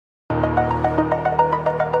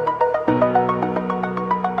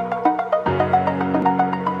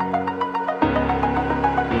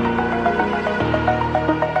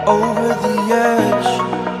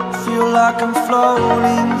like I'm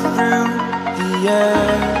floating through the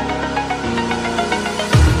air.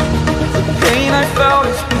 The pain I felt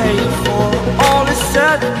is paid for, all is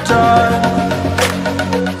said and done.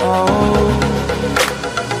 Oh,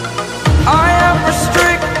 I am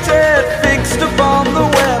restricted, fixed upon the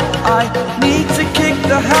web. I need to kick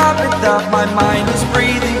the habit that my mind is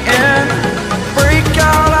breathing in. Break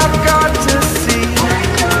out, I've got to see.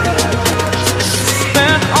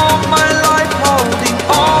 Spent all my life holding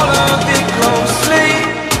all of it closely.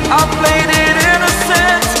 I played it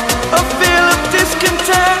innocent, a feel of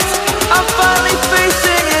discontent. I'm finally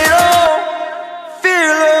facing it all,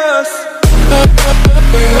 fearless.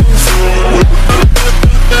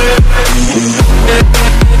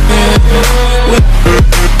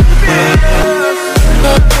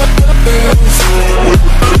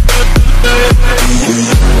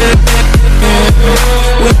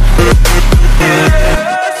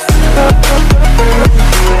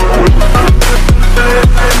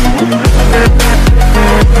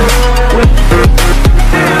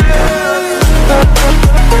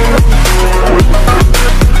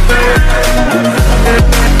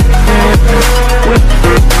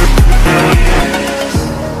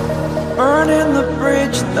 Burning the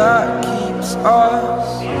bridge that keeps us.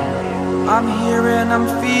 I'm here and I'm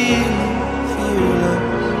feeling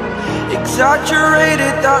fearless.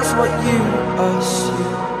 Exaggerated, that's what you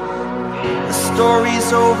assume. The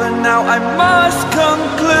story's over now, I must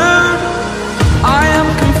conclude. I am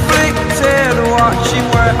conflicted, watching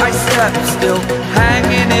where I step still,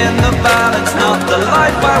 hanging in the balance. Not the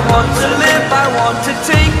life I want to live, I want to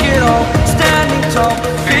take it all. Standing tall,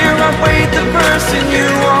 fear I weighed the person you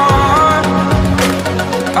are.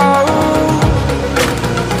 Oh,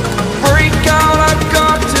 break out, I've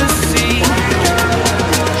got to see.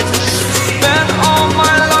 Spent all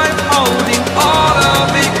my life holding all of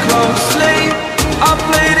it closely. I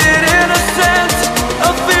played it innocent,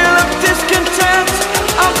 a feel of discontent.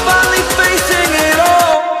 I'm finally facing it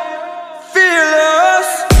all, fearless.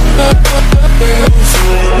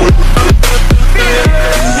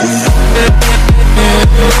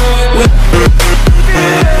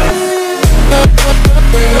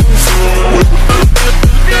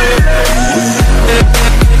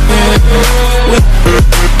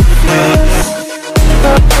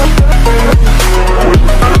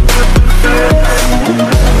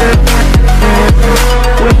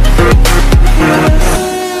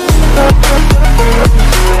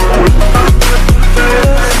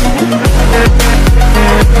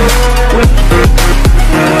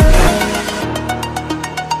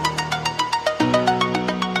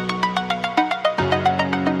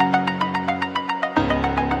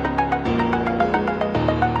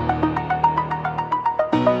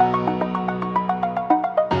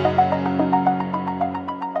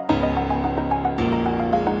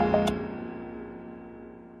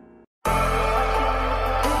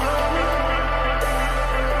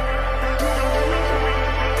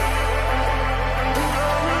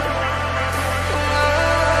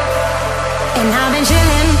 And I've been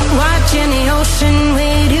chillin', watching the ocean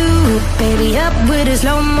with you. Baby up with a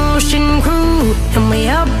slow motion crew. And we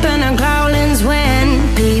up in our growlings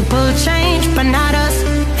when people change, but not us.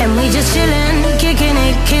 And we just chillin', kicking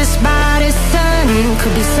it, kissed by the sun.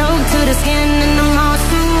 Could be soaked to the skin in the mall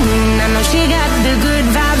soon. I know she got the good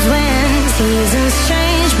vibes when seasons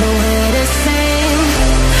change, but we're the same.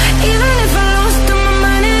 Even if I lost all my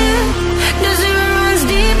money, the zero runs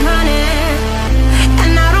deep, honey.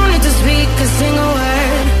 And I don't need to speak a single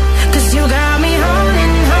word, 'cause you got me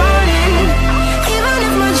holding, holding. Even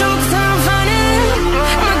if my jokes aren't funny,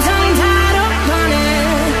 my tongue tied up on it.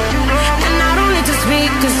 And I don't need to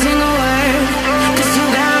speak a single word, 'cause you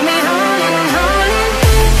got me holding, holding.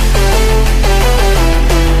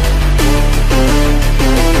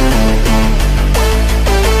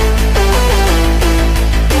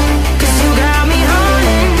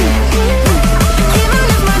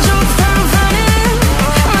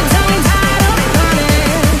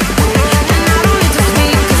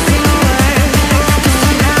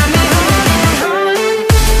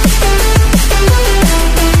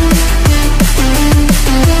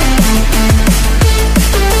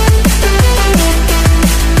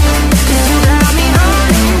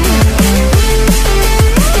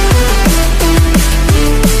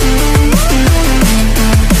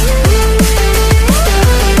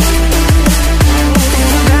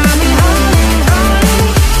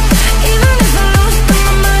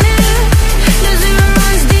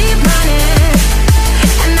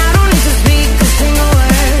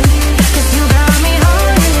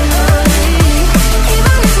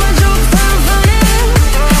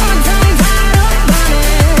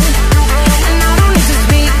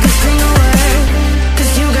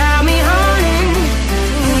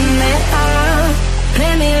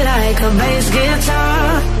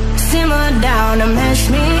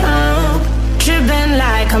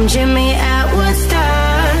 Jimmy at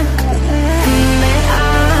Woodstock. They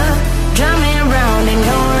are drumming around in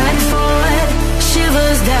your red Ford.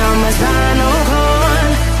 Shivers down my spinal cord.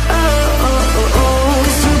 Oh, oh, oh, oh.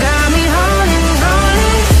 'Cause you got me holding,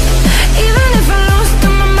 holding. Even if I lost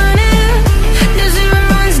all my money, the zero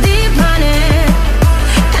runs deep, honey.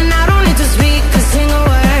 And I don't need to speak a single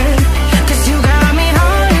word, 'cause you got me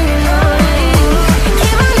holding, holding.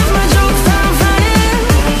 Even if my jokes sound funny,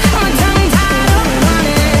 my tongue tied up on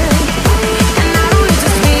it.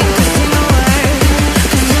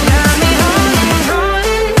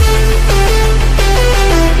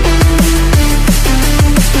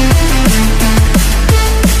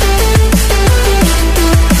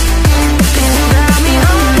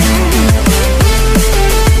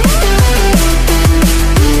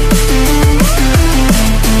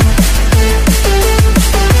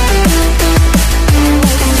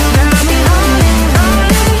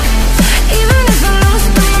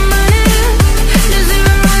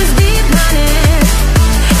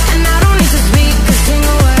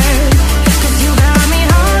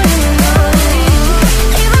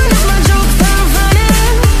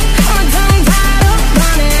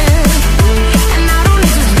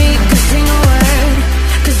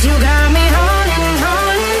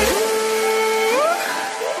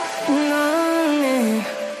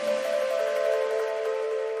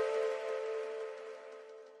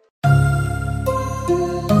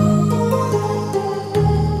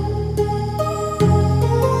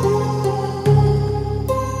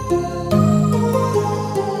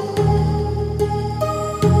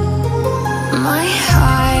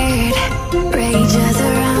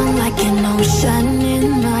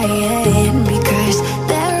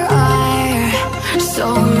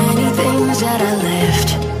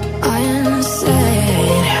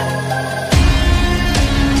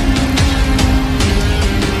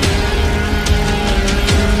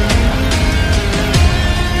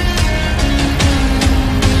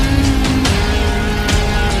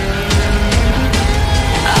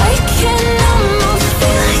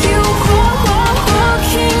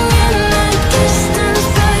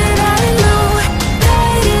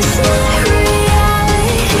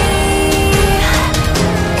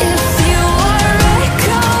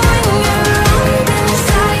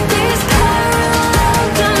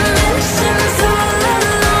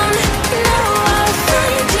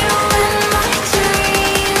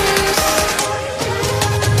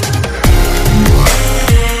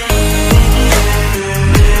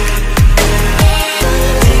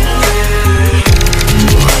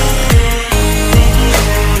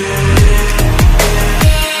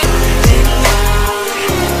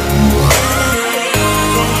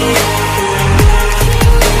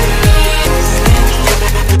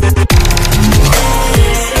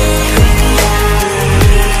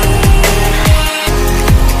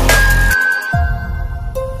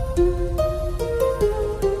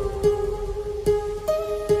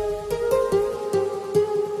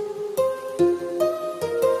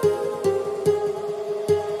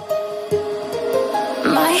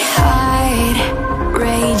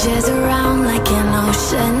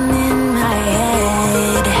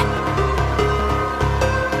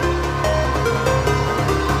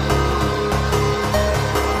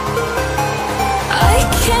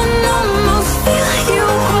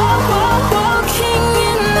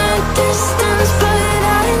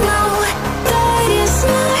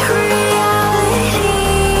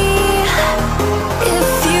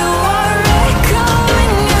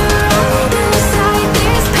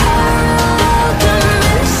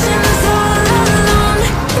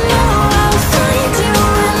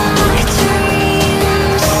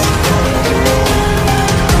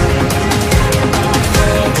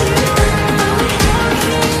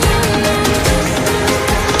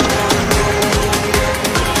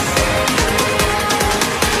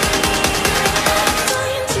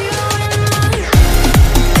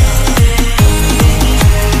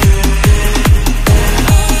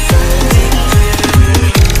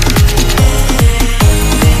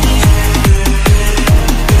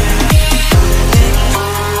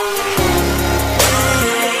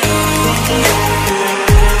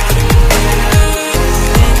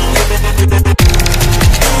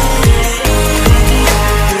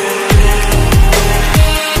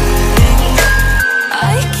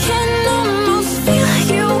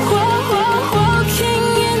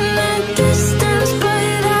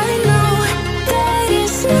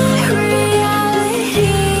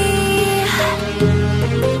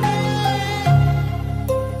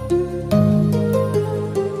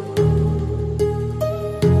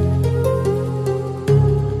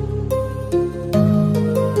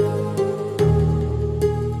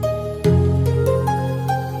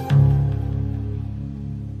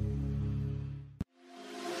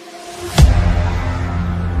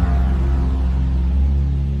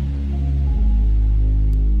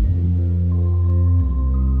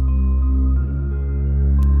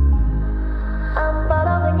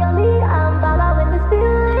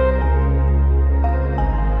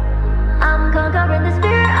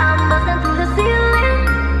 busting through the ceiling.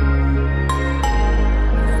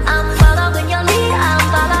 I'm following your lead, I'm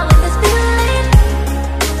following this feeling.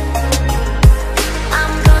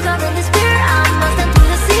 I'm conquering this fear, I'm busting through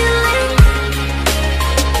the ceiling.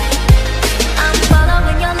 I'm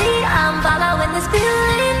following your lead, I'm following this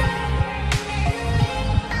feeling.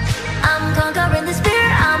 I'm conquering this fear,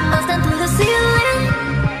 I'm busting through the ceiling.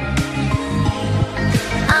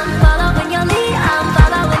 I'm following your lead, I'm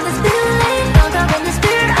following this feeling. Conquering this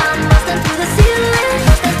fear, I'm busting through the ceiling.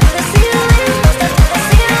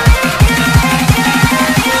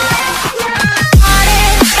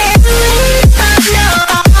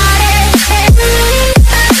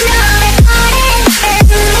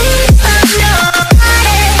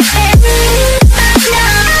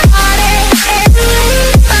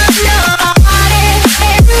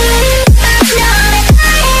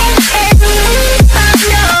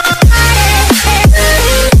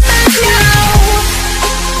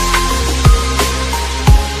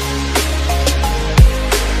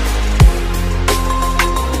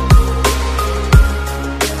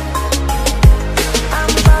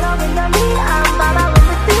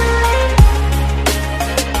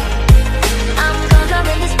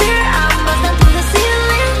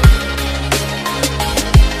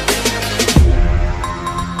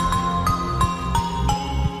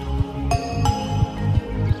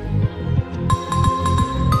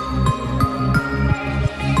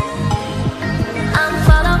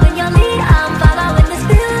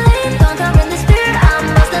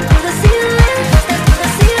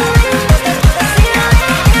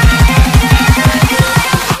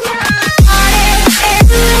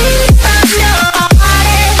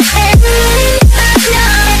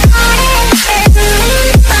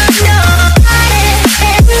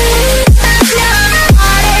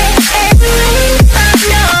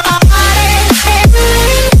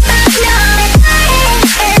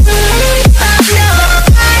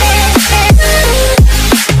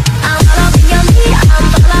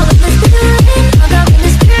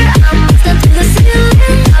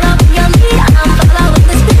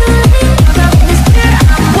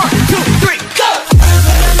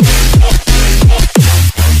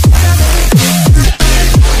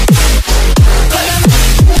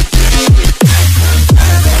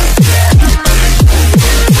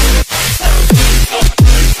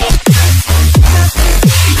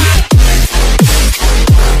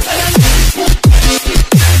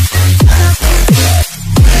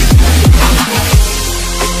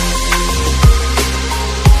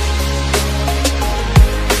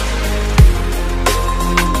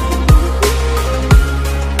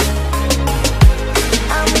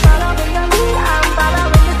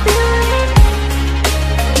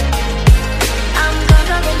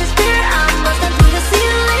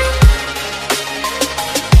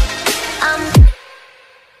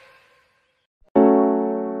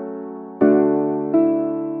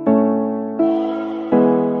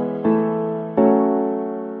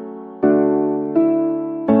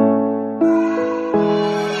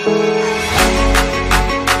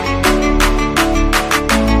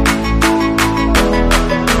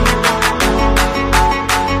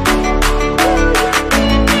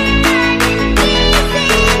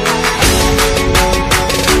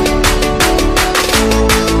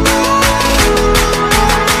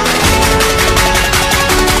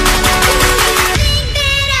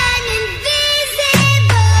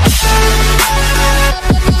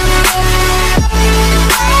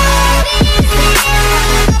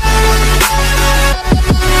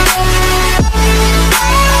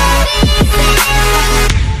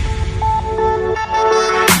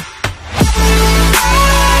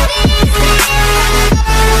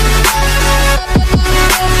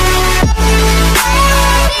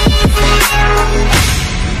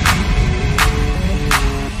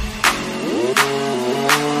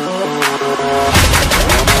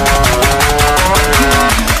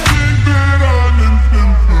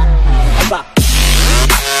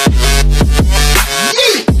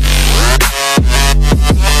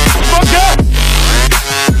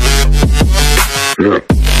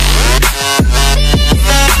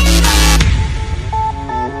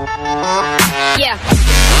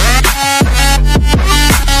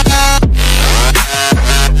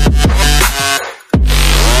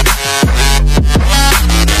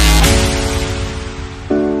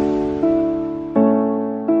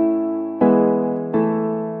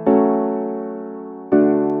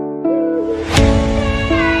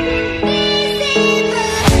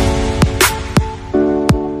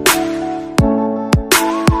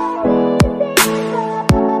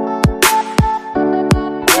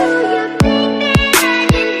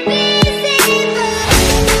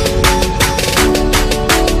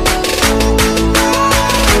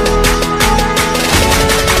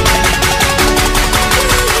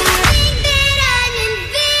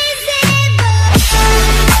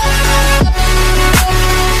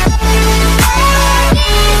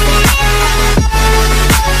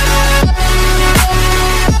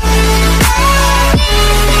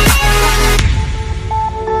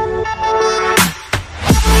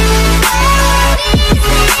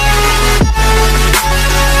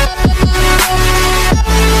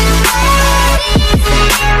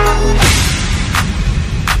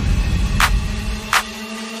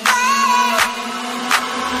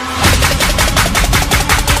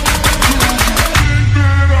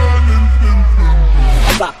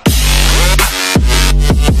 Pipa.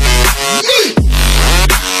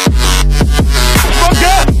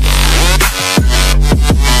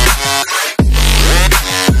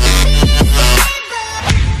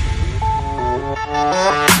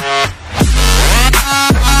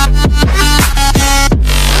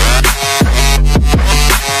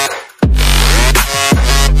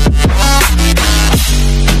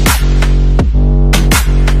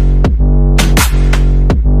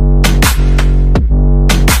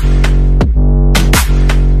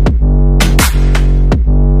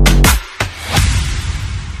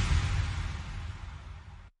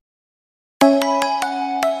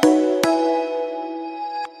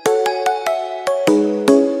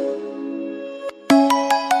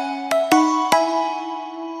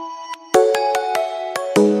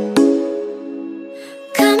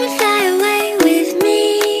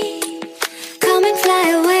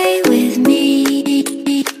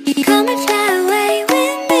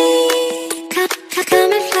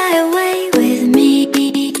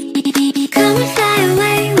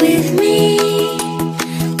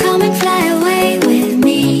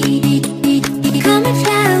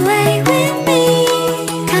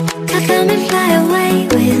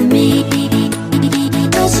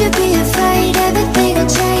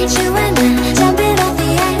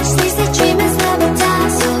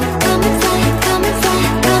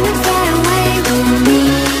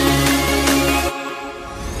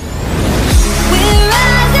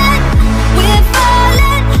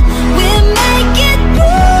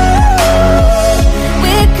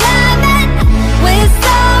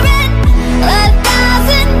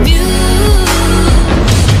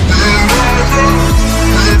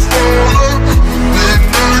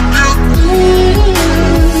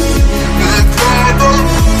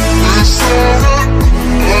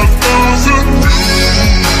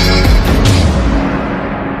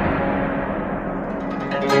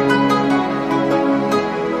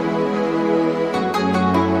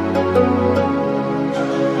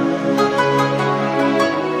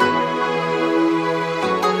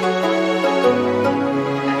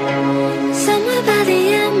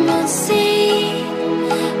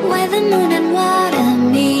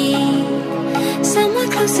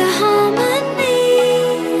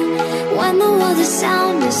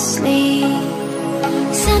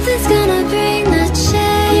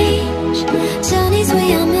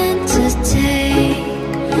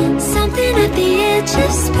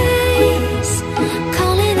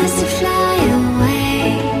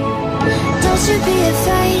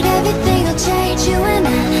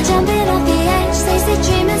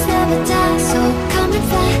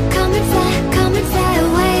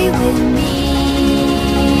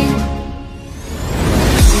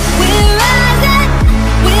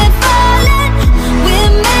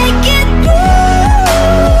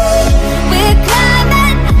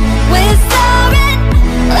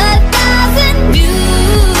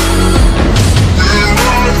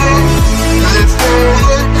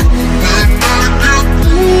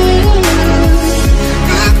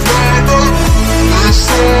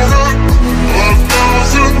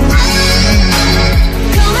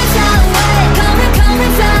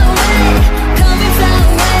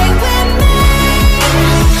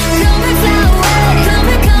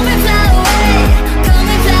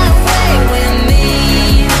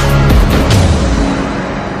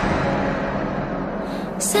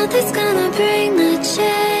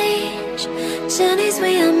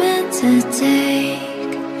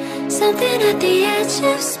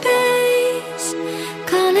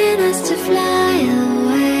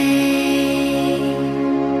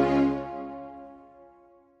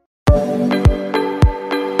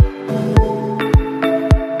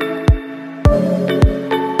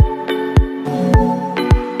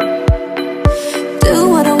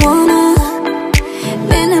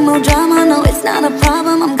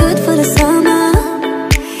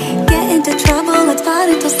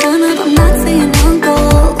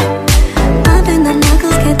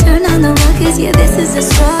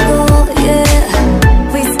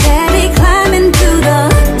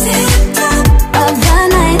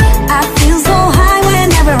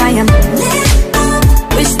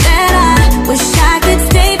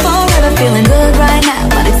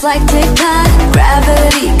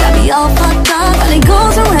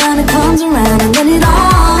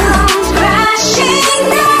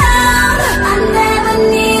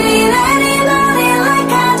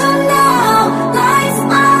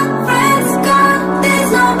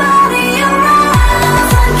 Nobody else.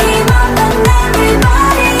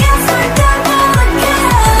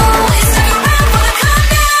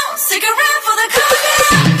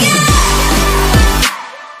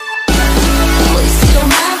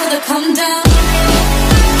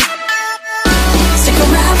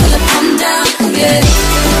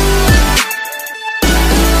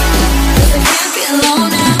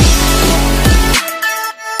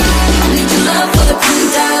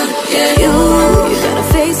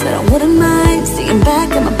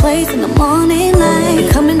 in the morning light,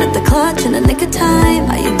 coming at the clutch in the nick of time.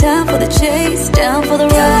 Are you down for the chase, down for the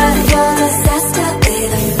ride? Disaster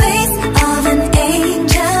with a face of an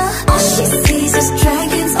angel. All she sees is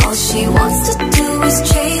dragons, all she wants to do is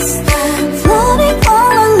chase them. Floating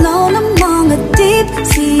all alone among a deep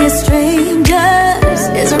sea of strangers.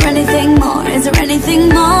 Is there anything more? Is there anything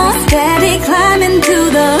more? Steady climbing to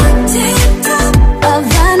the tip top of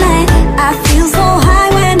the night. I feel so high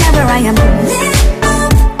whenever I am lit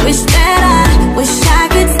up. Wish I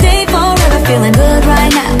could stay forever. Feeling good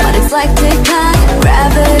right now, but it's like TikTok.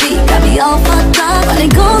 Gravity got me all fucked up. But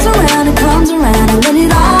it goes around and comes around, and then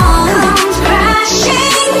it all comes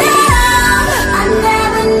crashing down. I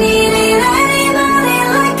never needed anybody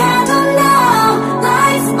like I do now.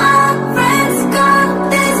 Life's my friend's gone,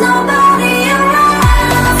 there's nobody around.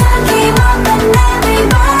 I came up and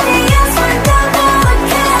everybody else went down for the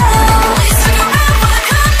count.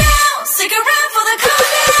 Stick around for the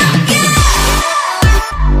comedown, stick around for the comedown, yeah.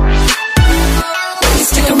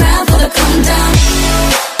 Stick around for the comedown.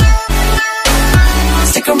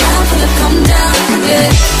 Stick around for the comedown, yeah.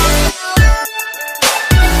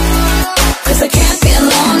 Cause I can't be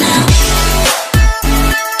alone now.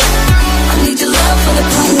 I need your love for the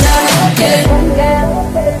comedown, yeah.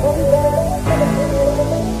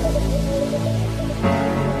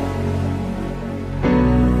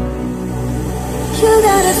 You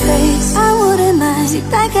got a face, I wouldn't mind. Sit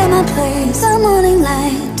back at my place, the morning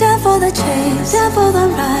light. Down for the chase, down for the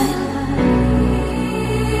ride.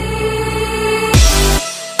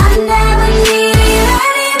 I never needed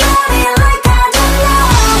anybody like I do now.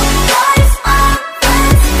 Life's my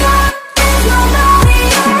friend's gone, there's nobody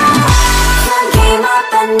around. Sun came up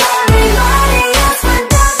and everybody else went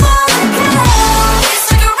down for the count.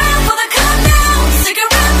 Stick around for the comedown, stick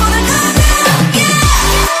around for the comedown, yeah.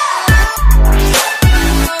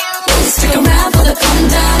 Stick around for the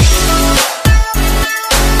comedown.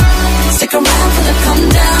 Stick around for the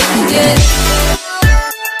comedown, yeah.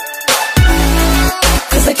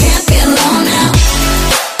 Cause I can't be alone now.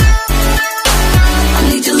 I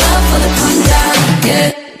need your love for the comedown, yeah.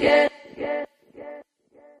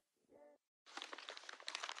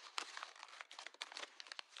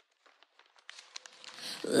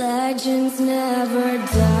 Legends never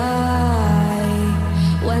die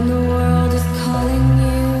when the world is calling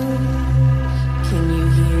you. Can you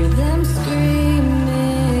hear them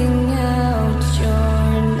screaming out your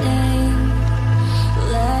name?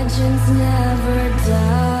 Legends never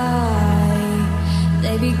die,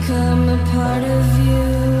 they become a part of you.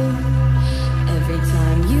 Every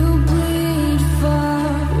time you bleed for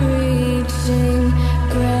reaching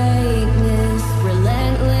greatness,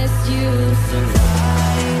 relentless you survive.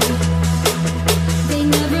 They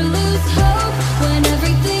never lose hope when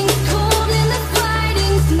everything's cold and the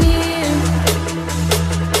fighting's near.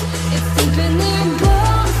 It's deep in their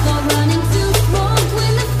bones, they'll run into smoke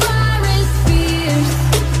when the fire is fierce.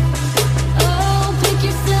 Oh, pick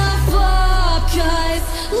yourself up, 'cause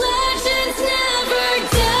legends never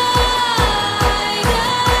die,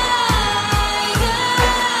 die, die.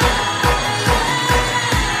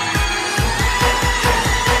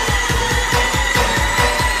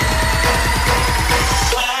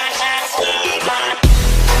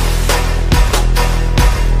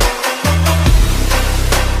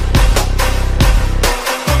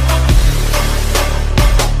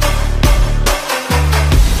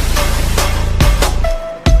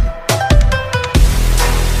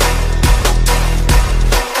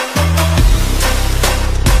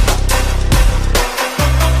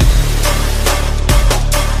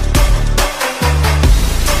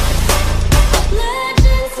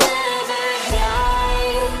 Legends never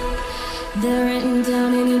die. They're written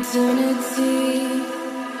down in eternity,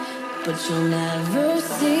 but you'll never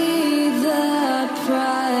see the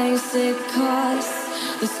price it costs.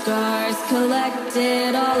 The scars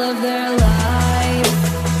collected all of their lives.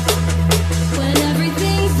 When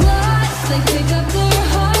everything's lost, they pick up their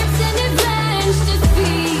hearts and avenge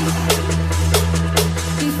defeat.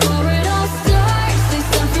 Before it all starts, they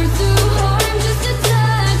suffer through harm just to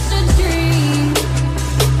touch a dream.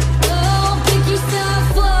 Oh, pick yourself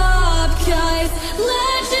up, 'cause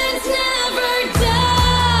legends never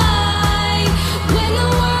die. When the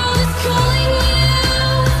world is calling you,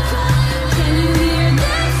 can you hear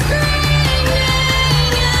them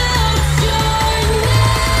screaming out your name?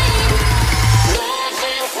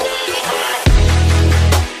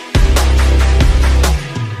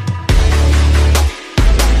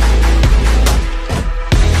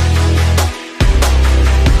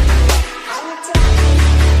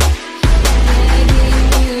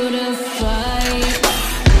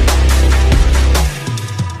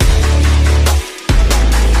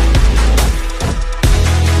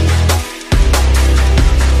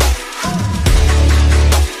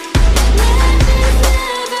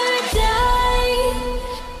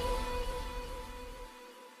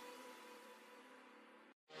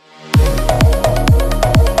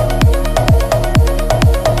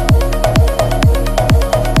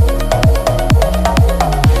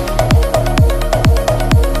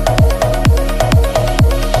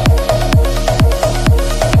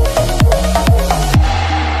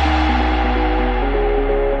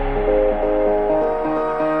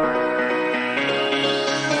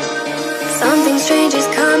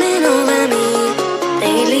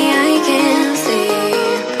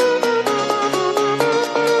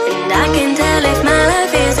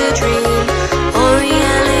 life is a dream or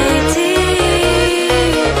reality.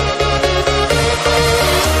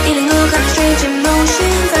 Feeling all kind of strange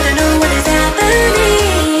emotions, I don't know what is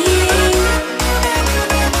happening.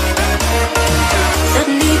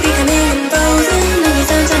 Suddenly becoming frozen, and your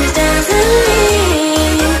sunshine is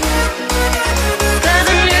dazzling. 'Cause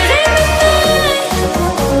I'm losing my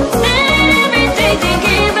mind, every day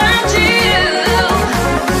thinking about you.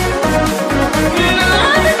 And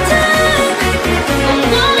all the time, I'm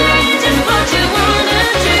wondering just what you wanna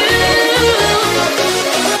do.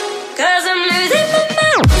 'Cause I'm losing my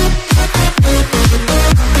mind.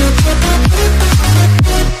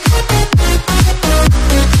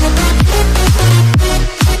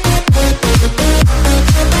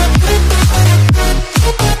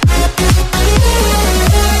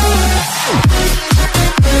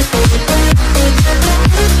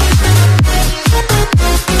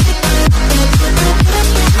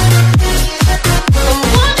 I'm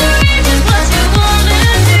wondering just what you wanna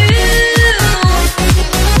do.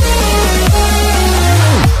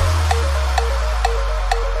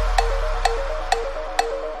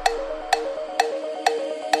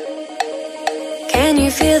 Can you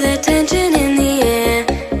feel the tension in the air?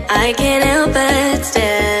 I can't help but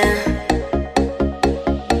stare.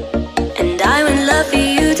 And I would love for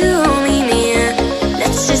you to hold me near.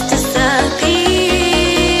 Let's just disappear.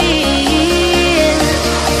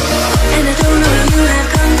 And I don't know where you have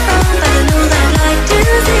come from, but I know that I'd like to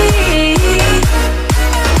see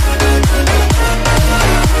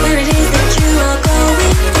where it is that you are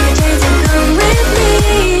going. Take a chance and come with me,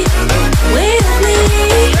 with me.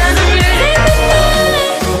 'Cause I'm losing my mind,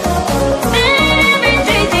 every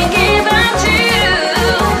day thinking about you.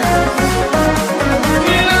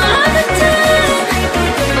 And all the time,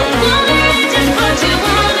 I'm wondering just what you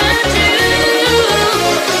wanna do.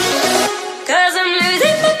 'Cause I'm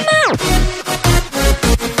losing my mind.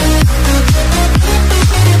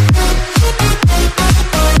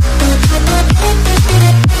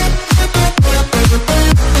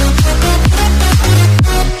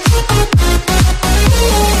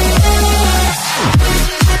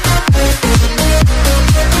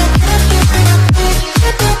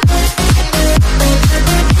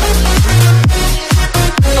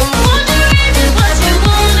 I'm wondering just what you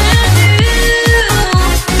wanna do.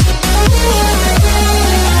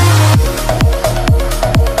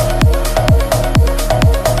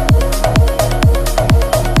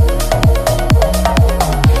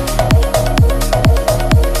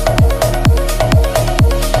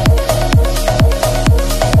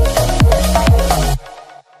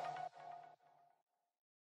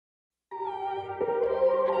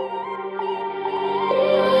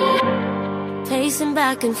 Pacing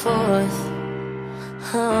back and forth.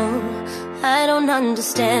 Oh, I don't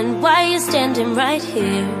understand why you're standing right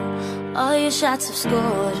here. All your shots have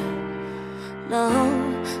scored. No,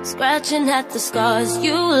 scratching at the scars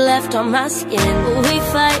you left on my skin. We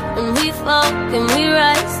fight and we fall and we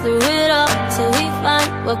rise through it all till we find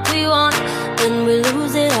what we want. Then we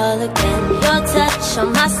lose it all again. Your touch on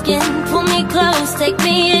my skin, pull me close, take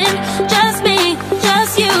me in. Just me,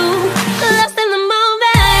 just you, lost in the moment.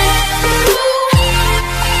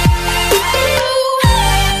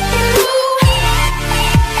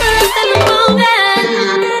 Lost in the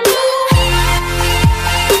moment.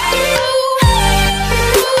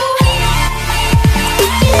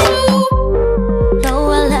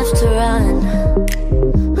 Nowhere left to run.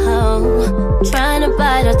 Oh, trying to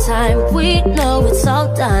bide our time. We know it's all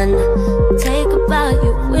done. Take a bow,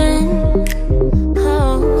 you win.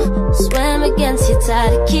 Oh, swim against your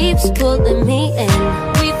tide, it keeps pulling me in.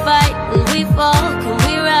 We fight and we fall, can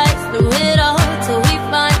we rise through it all till we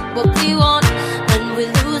find what we want, and we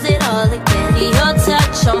lose it all again. Your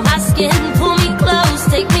touch on my skin, pull me close,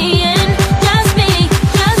 take me in. Just me,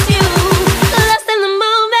 just you, lost in the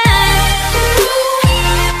moment.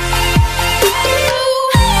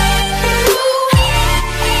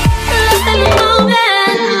 Lost in the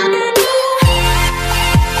moment.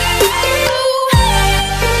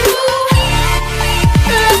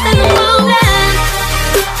 Lost in the moment.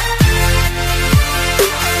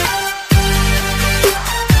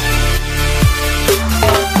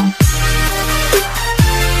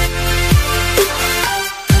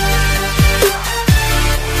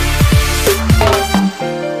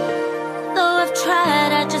 Though I've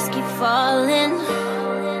tried, I just keep falling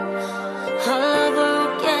all over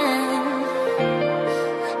again.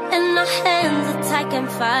 And our hands are tight,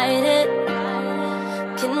 can't fight it.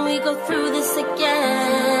 Can we go through this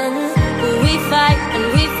again? Will we fight and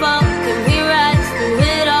we fall? Can we rise through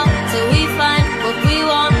it all till we find what we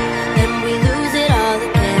want? Then we lose it all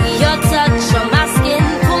again. Your touch on my skin,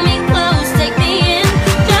 pull me close, take me in.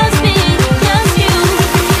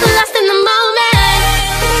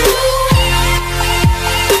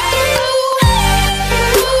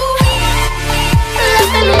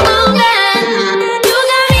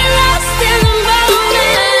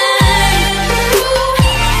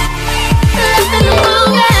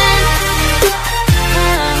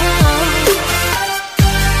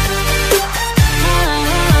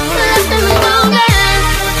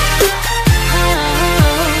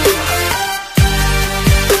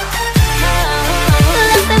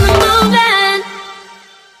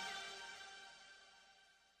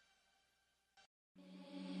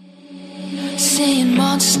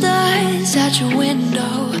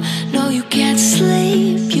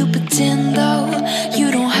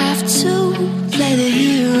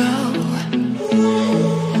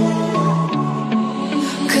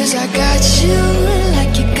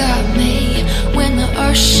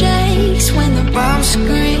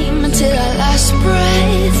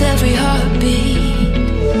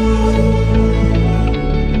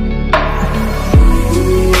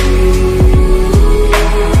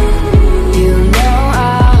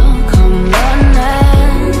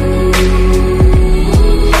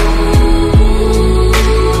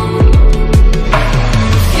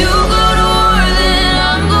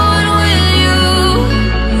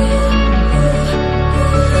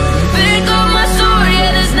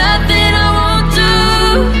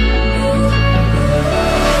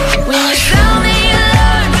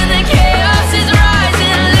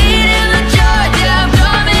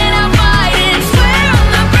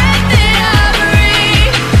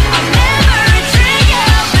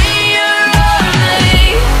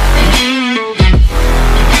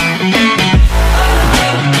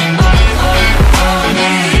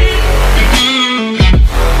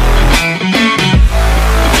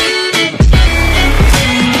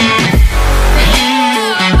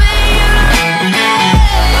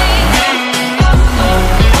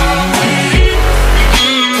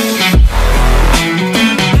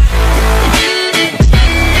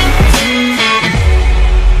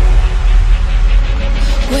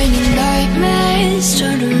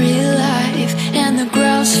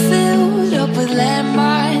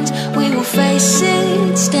 landmines. We will face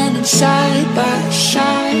it, standing side by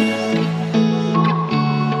side.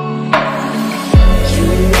 You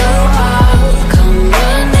know I'll come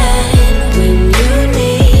running when you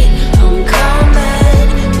need. I'm coming.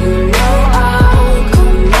 You know I'll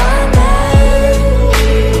come running.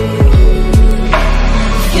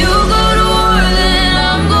 If you go to war, then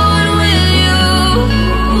I'm going with you.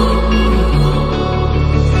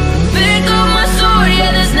 Pick up my sword,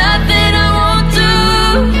 yeah, there's nothing I won't do.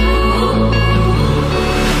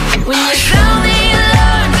 When you sound the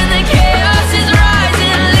alarm and the chaos is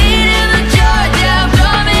rising, leading the charge, yeah, I'm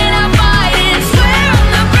coming, I'm fighting. Swear on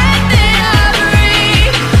the breath that I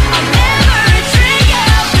breathe, I'll never retreat,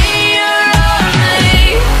 yeah, I'll be your army.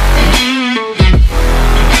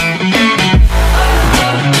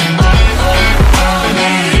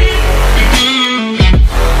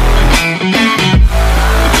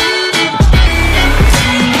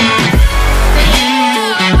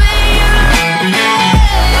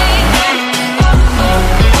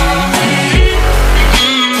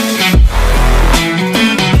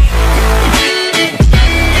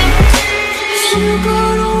 If you go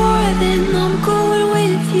to war, then I'm going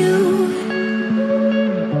with you.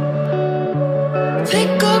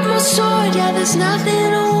 Pick up my sword, yeah, there's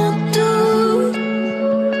nothing I won't do.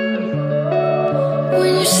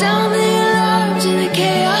 When you sound the alarms and the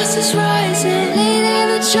chaos is rising, leading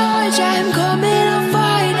the charge, I'm coming, I'm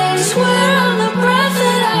fighting. Swear on the breath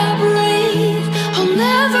that I breathe, I'll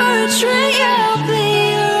never retreat, yeah, I'll be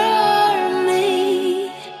your army.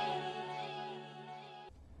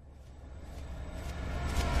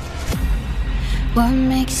 What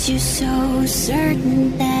makes you so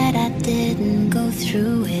certain that I didn't go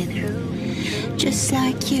through it just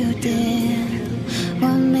like you did?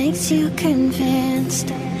 What makes you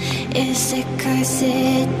convinced? Is it 'cause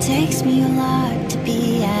it takes me a lot to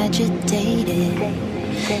be agitated?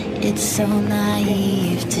 It's so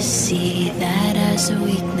naive to see that as a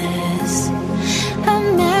weakness. A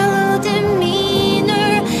mellow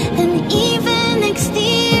demeanor, an even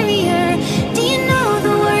exterior. Do you know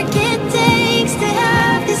the work it takes to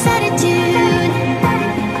have this attitude?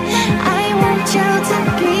 I want you to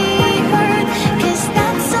be heard, 'cause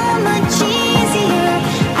that's so much easier.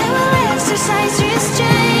 I will exercise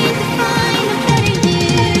restraint to find a better you.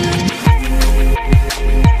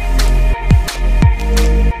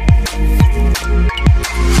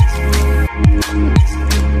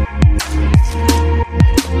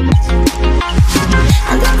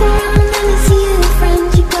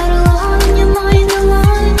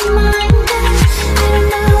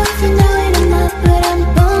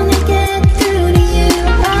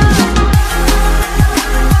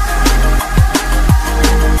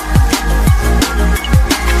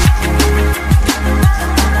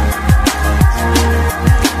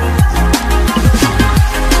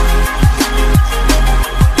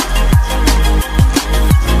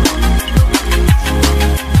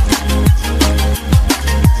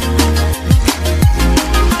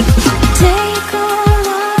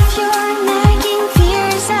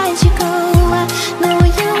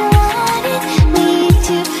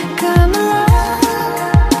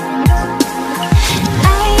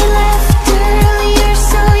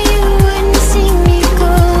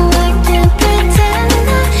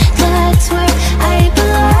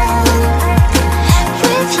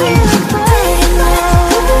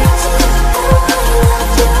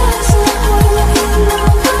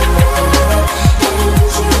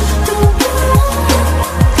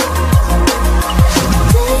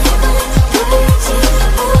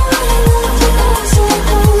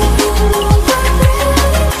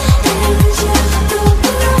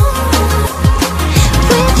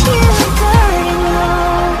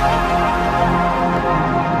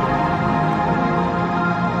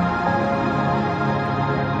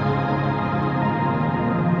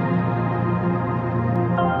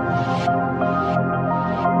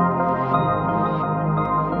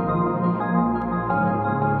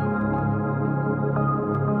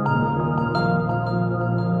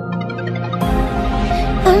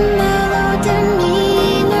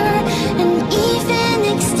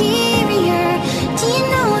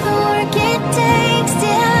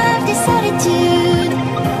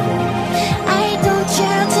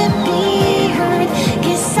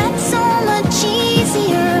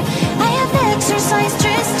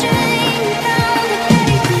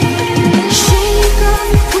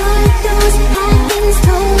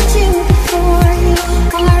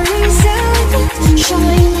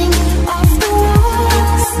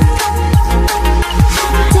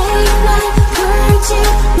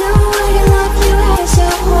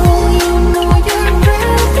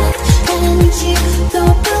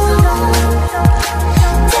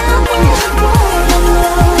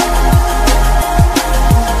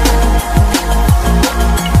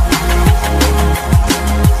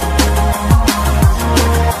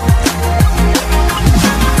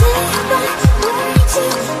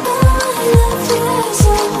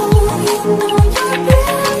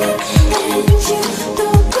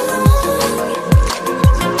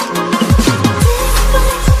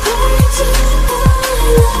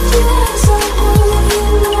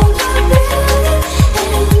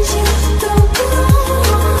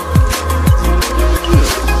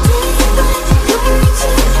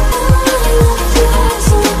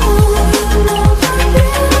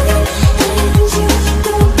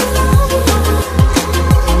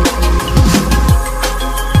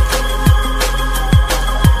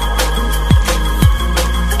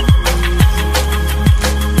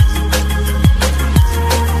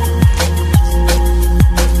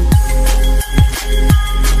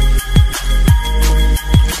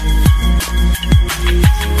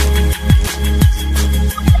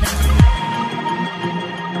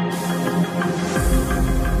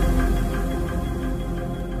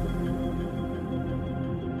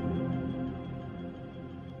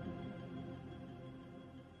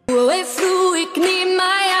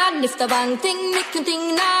 Stavang ting nikken ting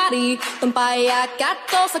nari Tumpaya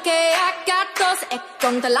katos ake akatos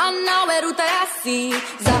Ekong talana weruta yasi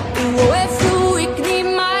Za uwe fruik ni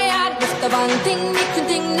maya Stavang ting nikken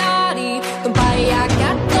ting nari Tumpaya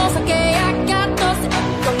katos ake akatos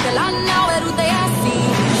Ekong talana weruta yasi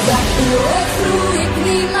Za uwe fruik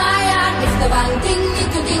ni maya Stavang ting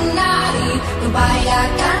nikken ting nari Tumpaya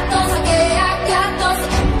katos ake akatos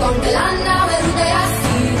Ekong talana weruta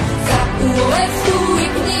yasi Za uwe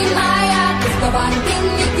fruik ni maya Banting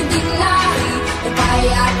nikin nari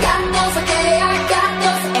Upaya gatos ake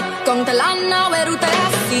gatos Ekong talana weruta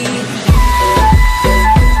yasi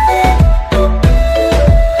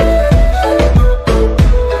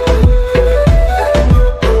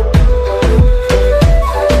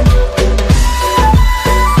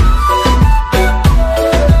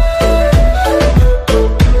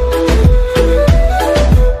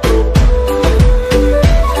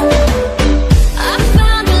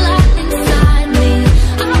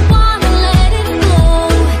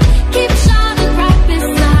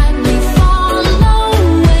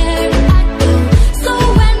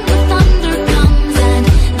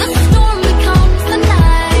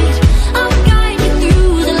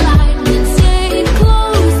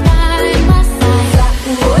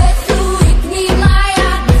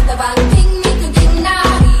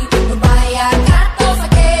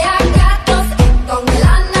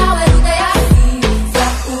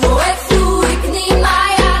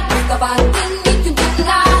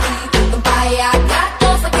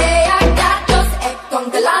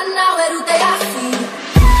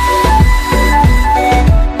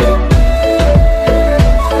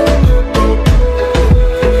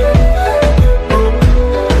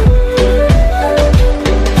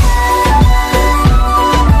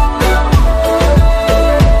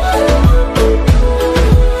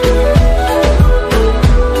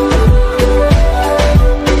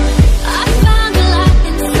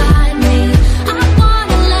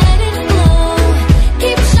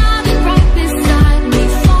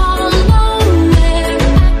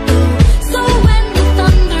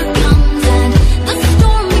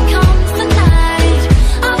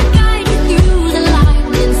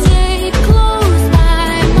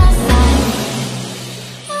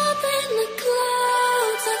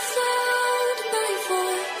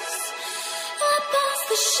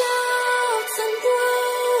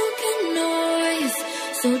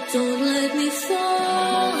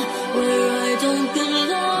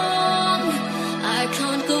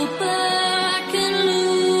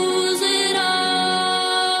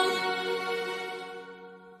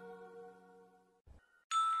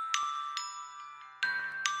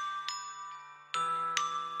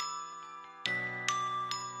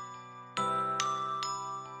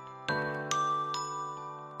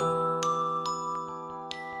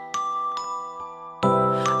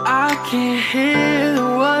can't hear the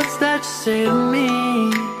words that you say to me,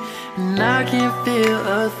 and I can't feel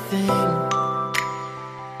a thing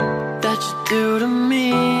that you do to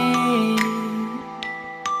me.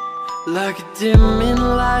 Like a dimming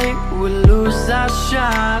light, we lose our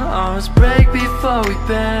shine. Always break before we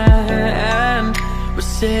bend. We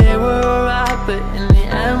say we're right, but in the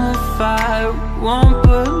end we'll fight. We won't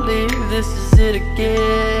believe this is it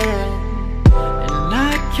again. And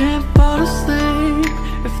I can't fall asleep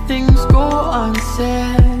if things go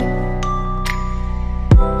unsaid.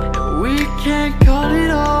 And we can't cut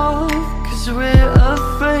it off, cause we're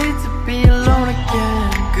afraid to be alone again.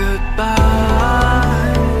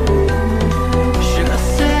 Goodbye. Should I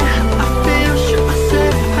say how I feel? Should I say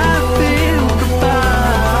how I feel?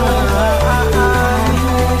 Goodbye.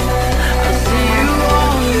 I'll see you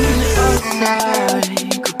on the other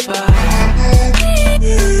side. Goodbye.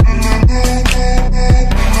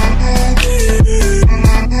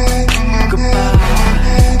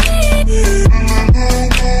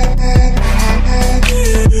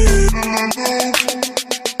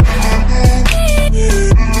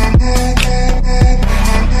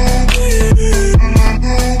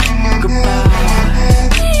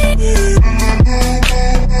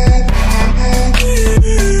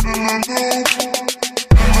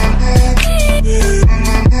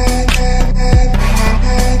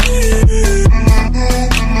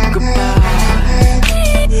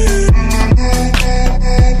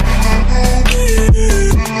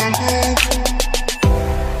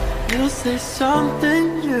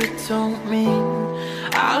 Something you don't mean.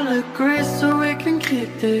 I'll agree so we can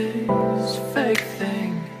keep this fake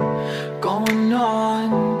thing going on,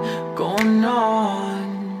 going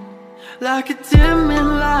on. Like a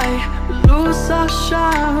dimming light, we lose our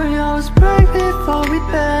shine. We always break before we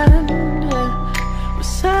bend. We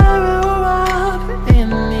say we were up in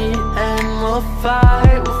the we'll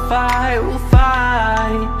fight, we'll fight, we'll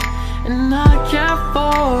fight. And I can't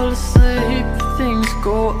fall asleep if things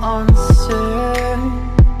go unsaid.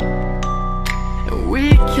 And we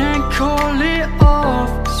can't call it off,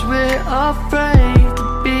 cause we're afraid to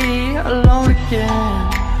be alone again.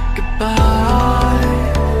 Goodbye.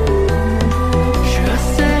 Should I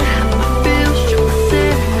say how I feel? Should I say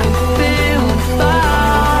how I feel?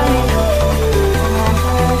 Fine.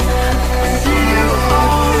 See you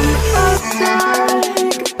on the outside.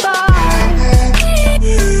 Goodbye.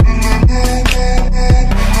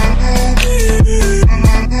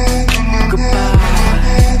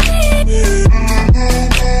 Goodbye.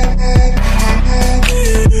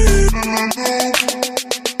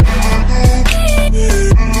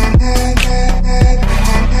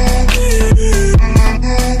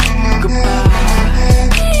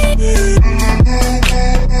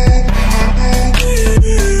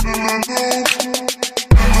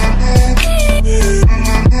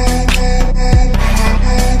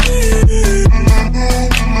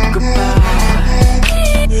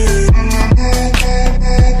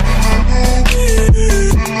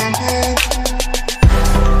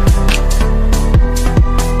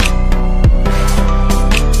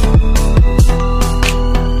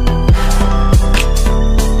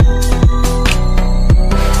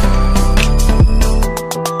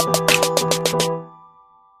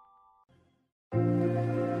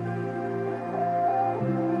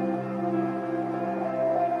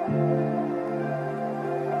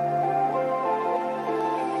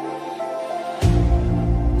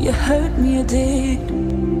 You hurt me, you did,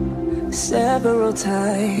 several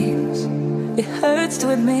times. It hurts to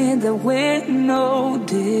admit that we're no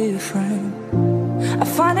different. I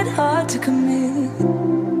find it hard to commit,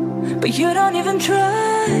 but you don't even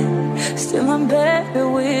try. Still I'm better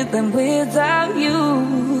with than without you.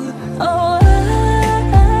 Oh,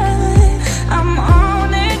 I'm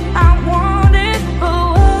on it, I want it, but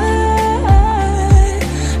why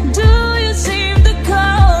do you seem to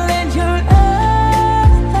call in your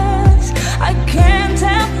eyes? I can't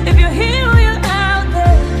tell if you're here or you're out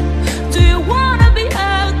there. Do you wanna be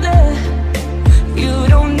out there? You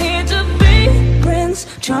don't need to be Prince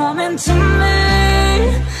Charming to me.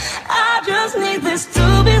 I just need this to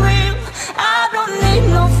be real. I don't need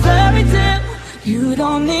no fairy tale. You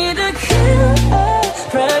don't need a killer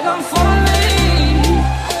dragon for me.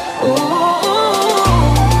 Ooh,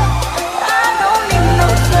 I don't need no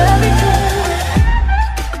fairy tale.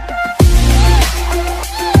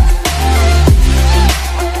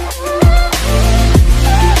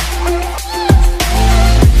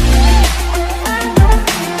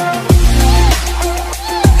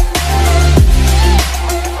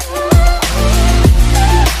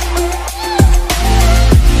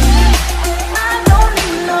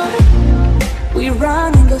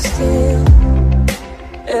 Still,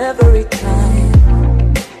 every time,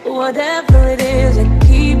 whatever it is, I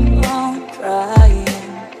keep on trying.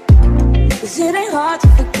 'Cause it ain't hard to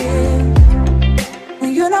forgive when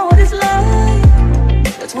you know what it's like.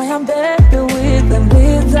 That's why I'm better with than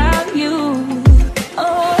without you.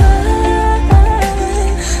 Oh,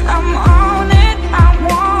 I'm on it, I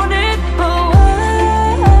want it, but why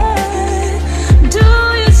do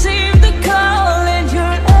you seem to call in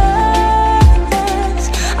your eyes?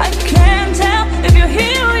 I can't tell if you're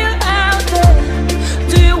here or you're out there.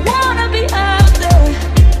 Do you wanna be out there?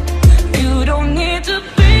 You don't need to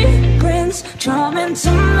be Prince Charming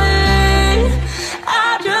to me. I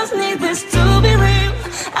just need this to be real.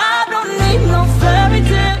 I don't need no fairy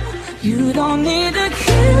tale. You don't need a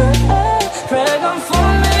killer dragon for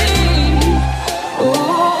me.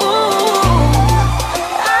 Ooh,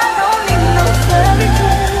 I don't need no fairy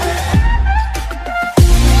tale.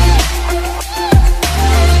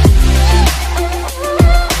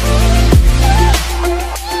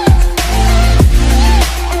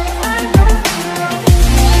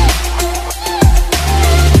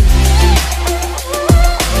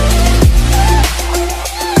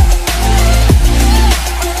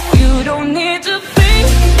 You don't need to be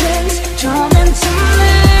Prince Charming to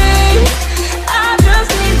me. I just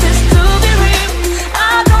need this to be real.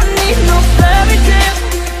 I don't need no fairy tale.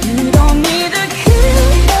 You don't need a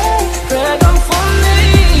killer dragon for me.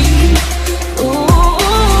 Ooh,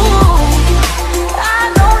 I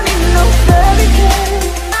don't need no fairy tale.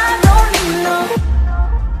 I don't need no.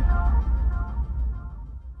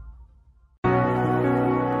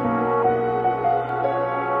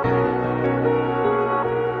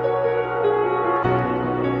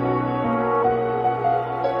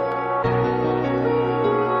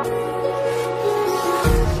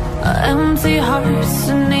 Empty hearts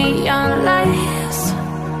and neon lights,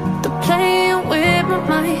 they're playing with my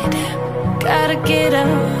mind. Gotta get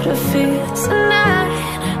out of here tonight.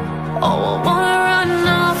 Oh, I wanna run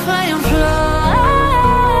off and fly.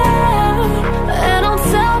 And I'll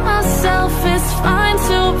tell myself it's fine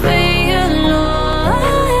to be alone,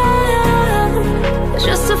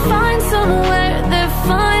 just to find somewhere that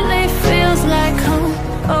finally feels like home.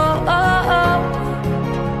 Oh, oh, oh.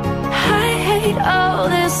 I hate all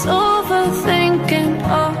this overthinking.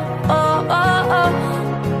 Oh, oh, oh, oh.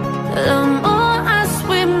 The more I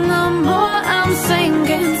swim, the more I'm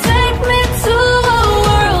sinking. Take me to a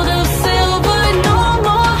world of silver. No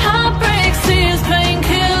more heartbreaks, tears,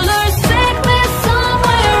 painkillers. Take me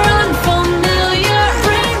somewhere unfamiliar.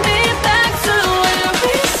 Bring me back to where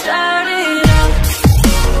we started out.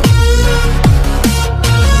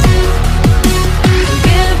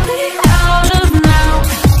 Get me out of now.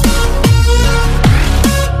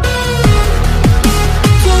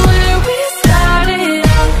 To where we started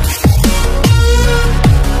out.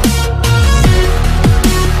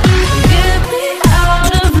 Get me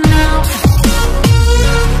out of now.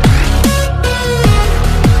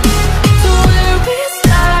 To where we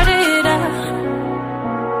started out.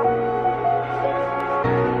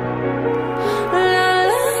 La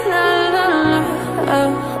la la la,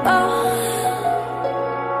 oh oh.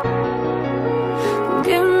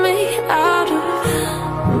 Get me out of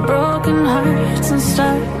broken hearts and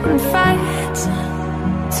starting fights,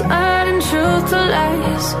 turning truth to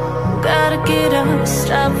lies. Gotta get up,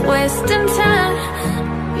 stop wasting time.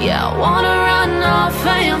 Yeah, I wanna run off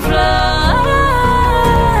and fly.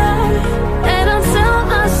 And I'll tell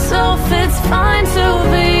myself it's fine to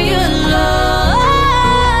be alone,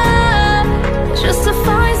 just to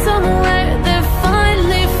find somewhere that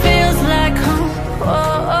finally feels like home.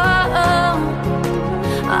 Oh, oh, oh.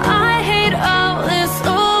 I hate all this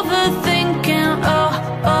overthinking. Oh,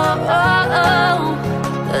 oh, oh, oh.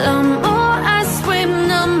 The more I swim,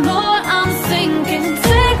 the more I'm sinking.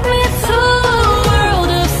 Take me to a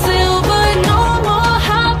world of silver. No more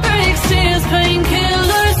heartbreaks, tears,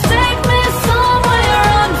 painkillers. Take me somewhere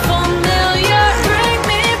unfamiliar. Bring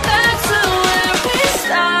me back to where we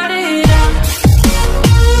started out.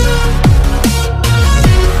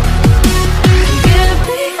 Get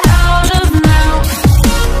me out of now.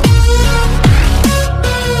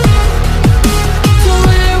 To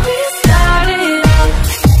where we started out.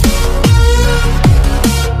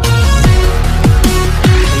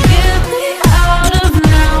 Get me out of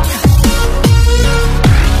now.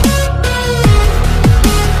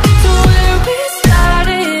 To where we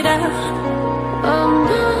started out. Oh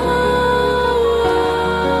no.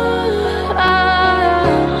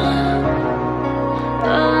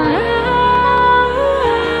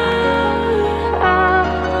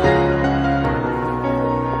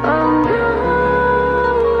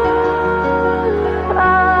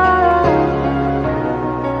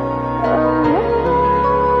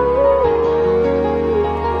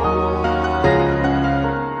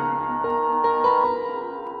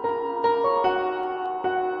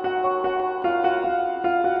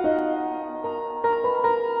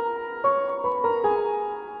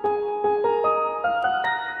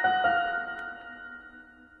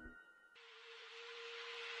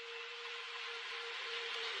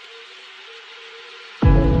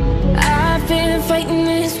 I've been fighting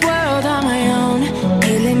this world on my own,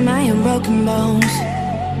 healing my own broken bones.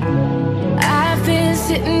 I've been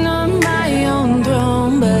sitting on my own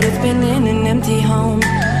throne, but it's been in an empty home.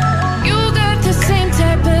 You got the same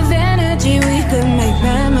type of energy, we could make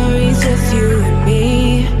memories, just you and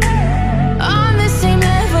me. On the same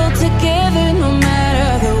level together, no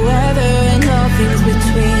matter the weather and all things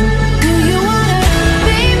between. Do you wanna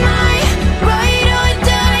be my ride or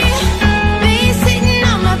die? Be sitting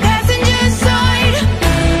on my passenger side.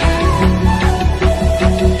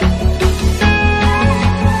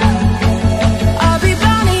 I'll be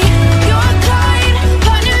Bonnie, you're Clyde,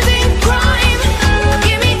 partners in crime.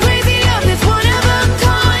 Give me crazy love that's one of a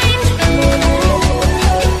kind.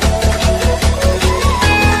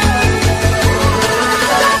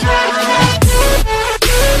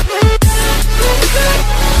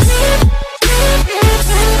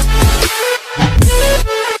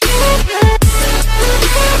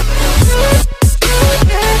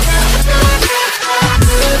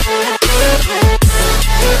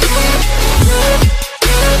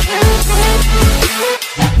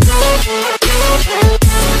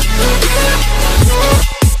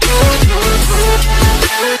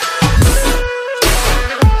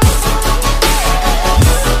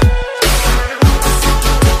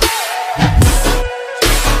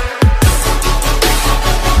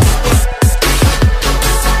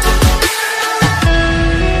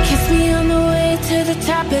 Kiss me on the way to the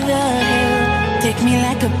top of the hill. Take me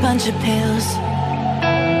like a bunch of pills.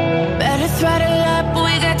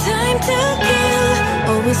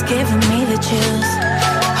 giving me the chills.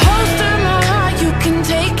 Holster my heart, you can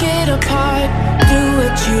take it apart. Do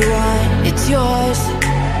what you want, it's yours.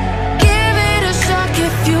 Give it a shock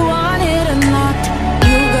if you want it unlocked.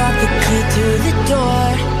 You got the key to the door.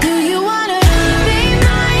 Do you wanna be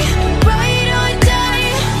mine, ride or die?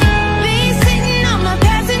 Be sitting on my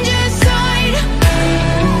passenger side.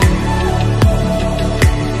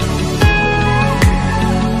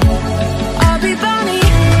 I'll be Bonnie,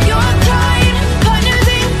 you're Clyde, partners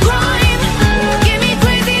in crime. Give me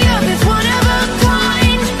crazy love, it's one of a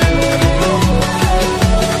kind.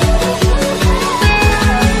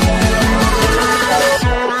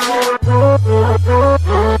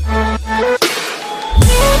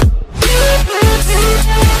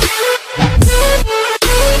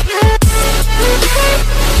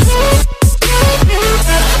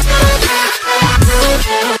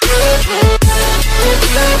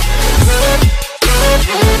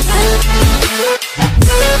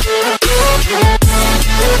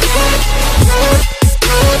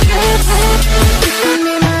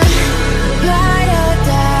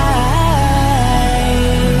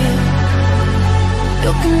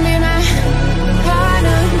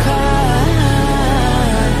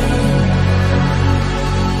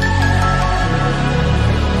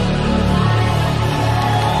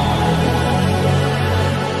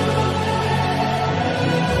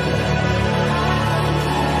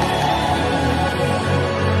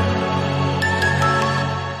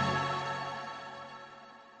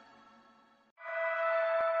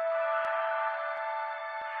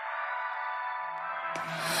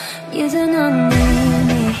 You do not need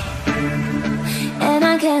me, and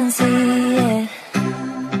I can see it.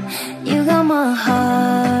 You got my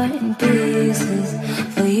heart in pieces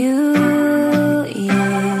for you,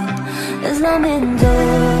 yeah. Slamming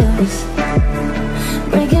doors,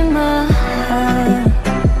 breaking my heart,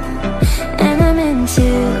 and I'm into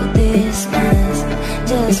this mess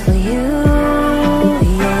just for you,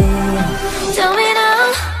 yeah. Tell me now,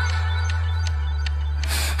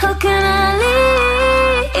 how can I live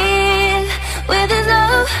with this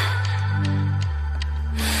love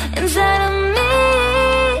inside of me?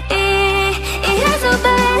 It hurts so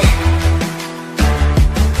bad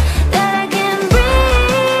that I can't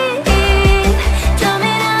breathe. Tell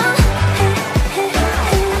me now,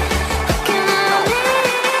 how can I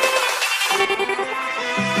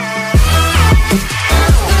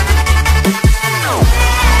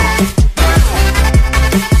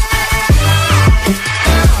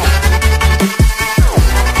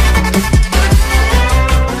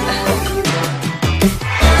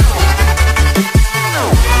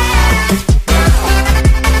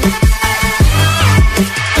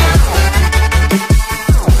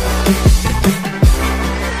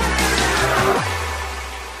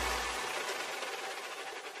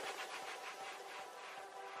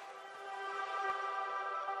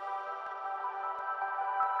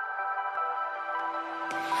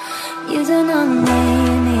You do not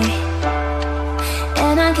need me,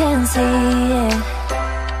 and I can see it.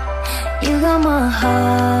 You got my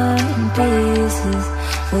heart in pieces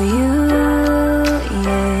for you,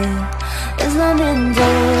 yeah. It's slamming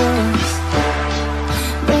doors,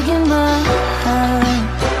 breaking my heart,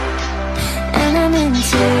 and I'm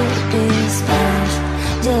into this mess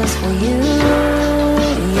just for you,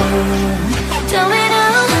 yeah. Tell me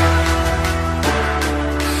now,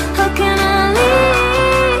 how can I live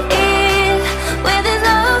with this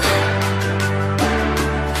love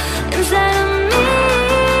inside of me?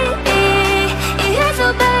 It hurts so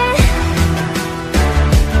bad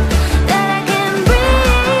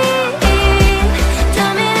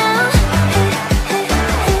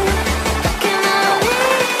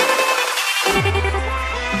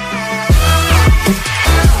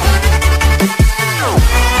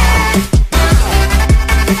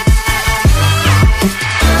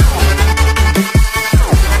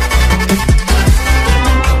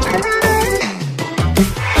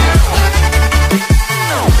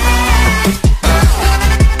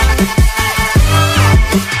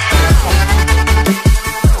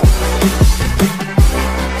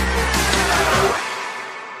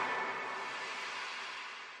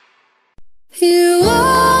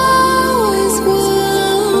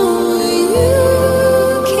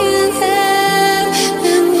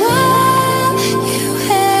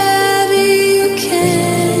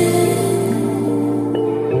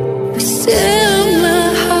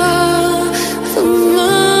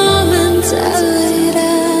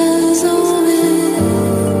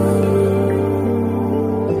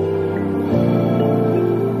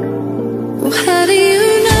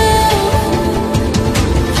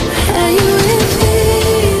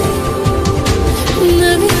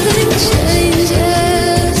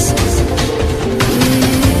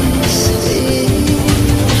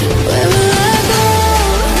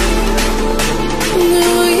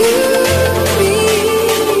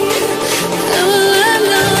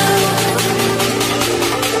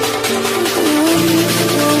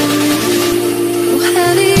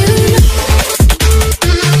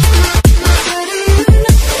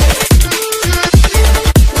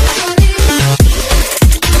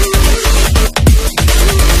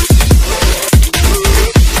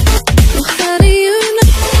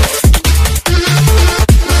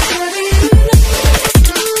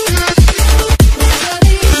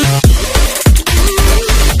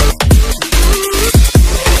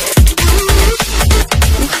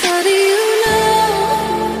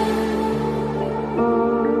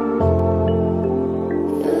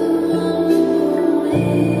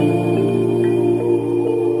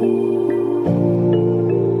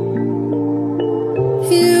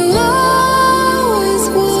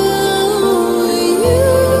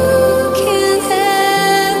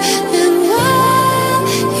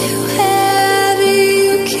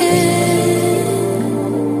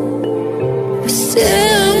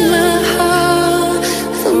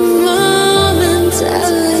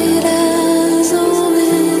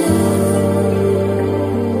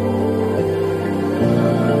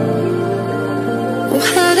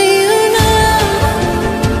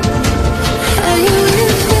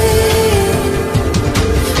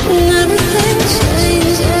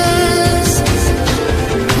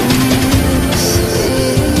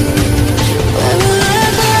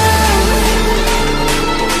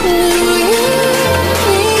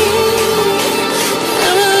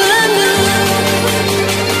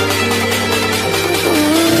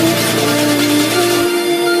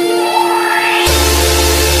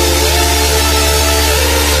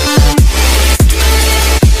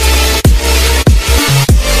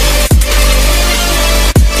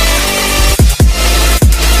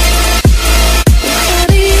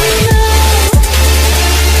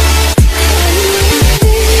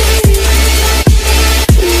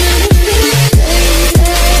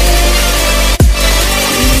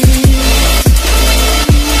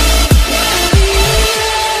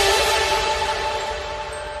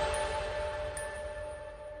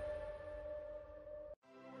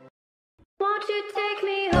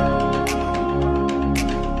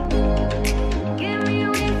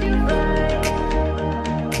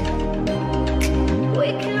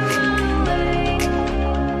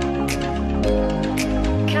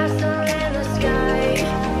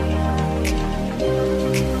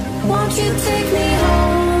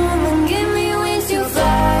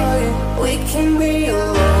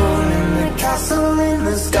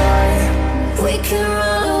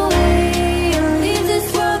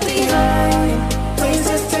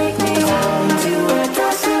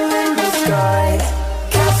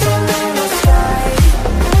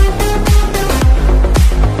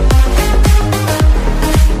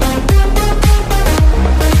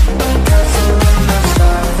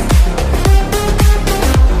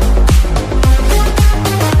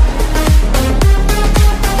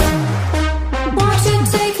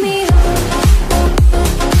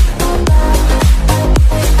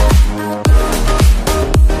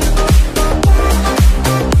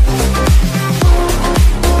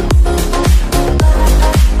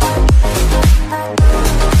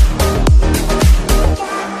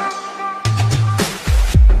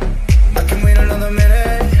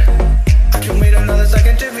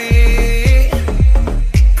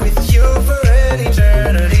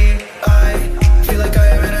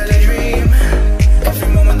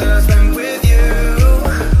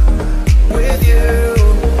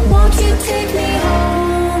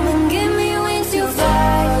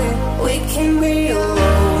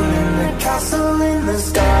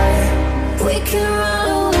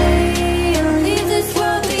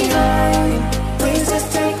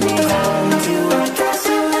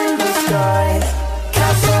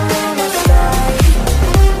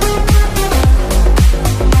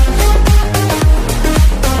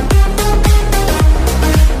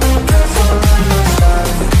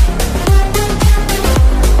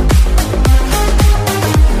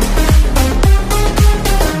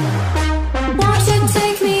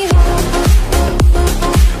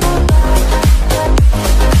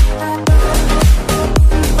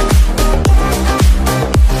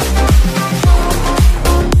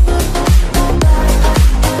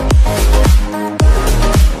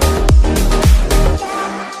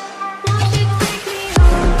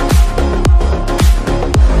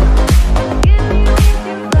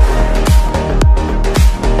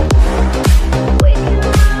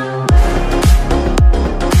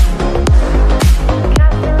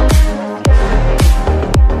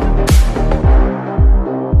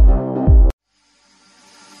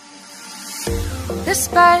This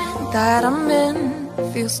bed that I'm in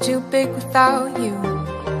feels too big without you.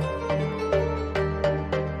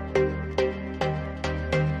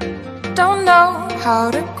 Don't know how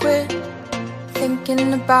to quit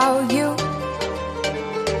thinking about you.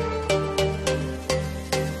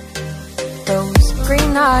 Those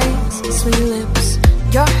green eyes, sweet lips,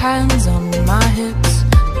 your hands on my hips,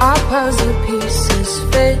 our puzzle pieces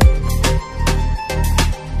fit.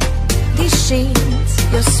 These sheets,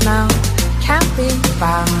 your smell, can't be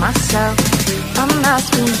by myself. I'm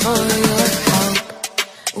asking for your help.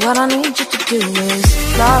 What I need you to do is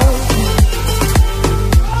love me.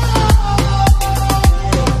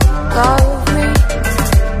 Love me.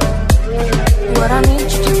 What I need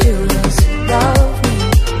you to do is love me.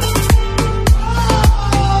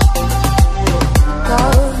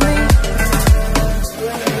 Love me.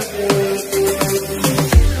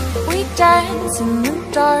 We dance in the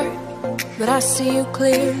dark, but I see you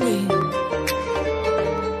clearly.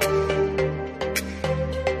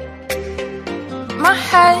 My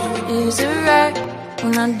head is a wreck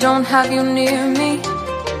when I don't have you near me.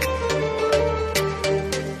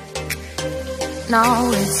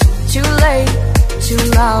 Now it's too late, too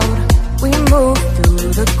loud. We move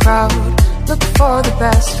through the crowd, look for the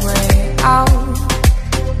best way out.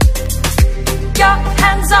 Your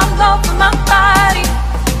hands all over my body,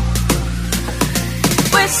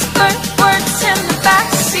 whisper words in the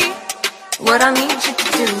backseat. What I need you to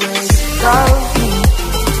do is love me.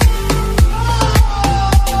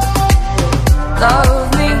 Love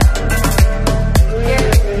me. Yeah.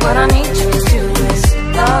 What I need you to do is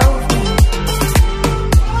love me.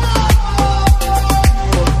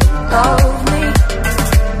 Love me.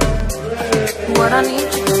 What I need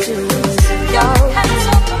you to do is love me. Hands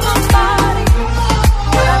over my body.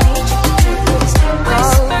 What I need you to do is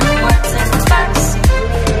whisper words in the backseat.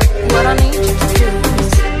 What I need you to do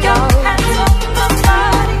is love me. Hands over my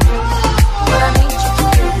body. What I need you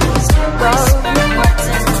to do is whisper words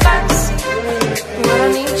in the backseat. What I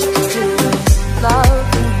need you to do is love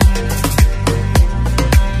me.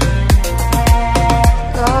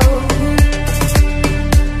 Love me.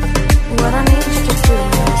 What I need you to do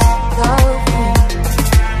is love me.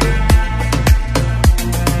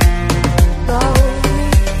 Love me.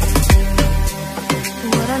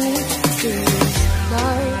 What I need you to do is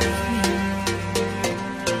love me.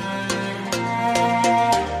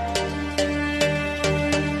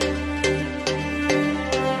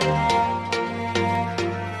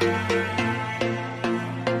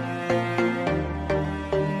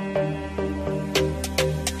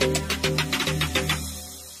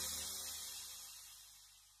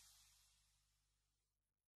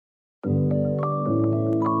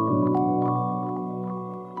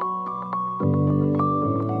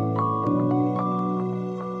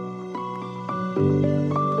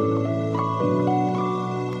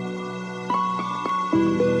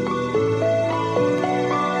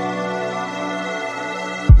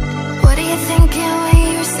 What are you thinking when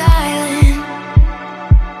you're silent?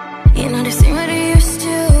 You're not the same what you used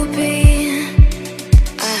to be.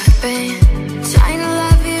 I've been trying to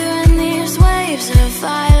love you in these waves of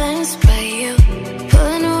violence, but you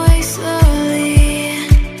pulling away slowly.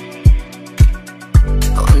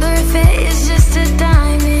 I wonder if it is just a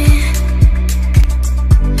diamond.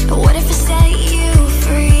 What if I set you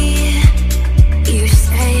free? You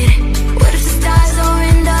said, what if the stars don't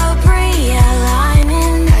end up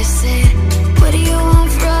realigning? I said, what do you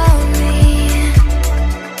want from me?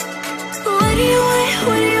 What do you want?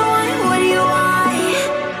 What do you want? What do you want?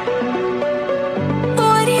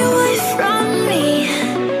 What do you want from me?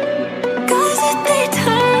 'Cause if they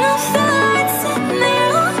turn off the lights and they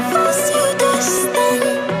all fall to dust, then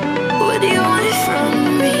what do you want from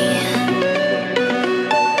me?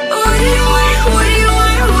 What do you want? What do you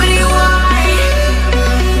want? What do you want?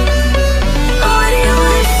 What do you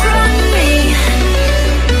want from me?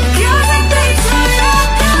 'Cause if they turn off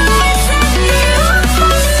the lights and they all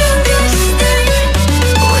fall to dust, then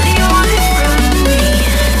what do you want from me?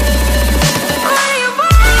 What do you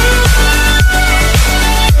want?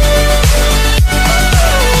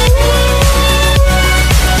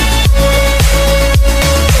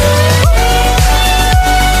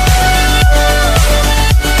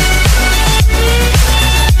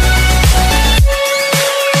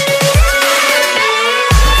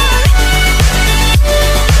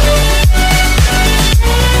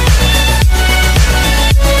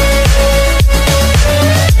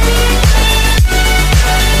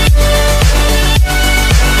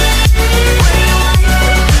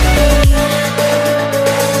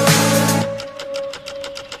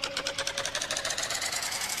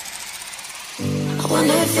 I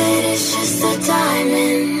wonder if it is just a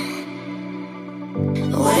diamond.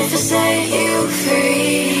 to set you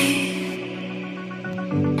free?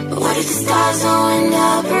 What if the stars don't end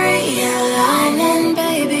up realigning,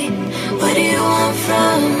 baby? What do you want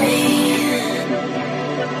from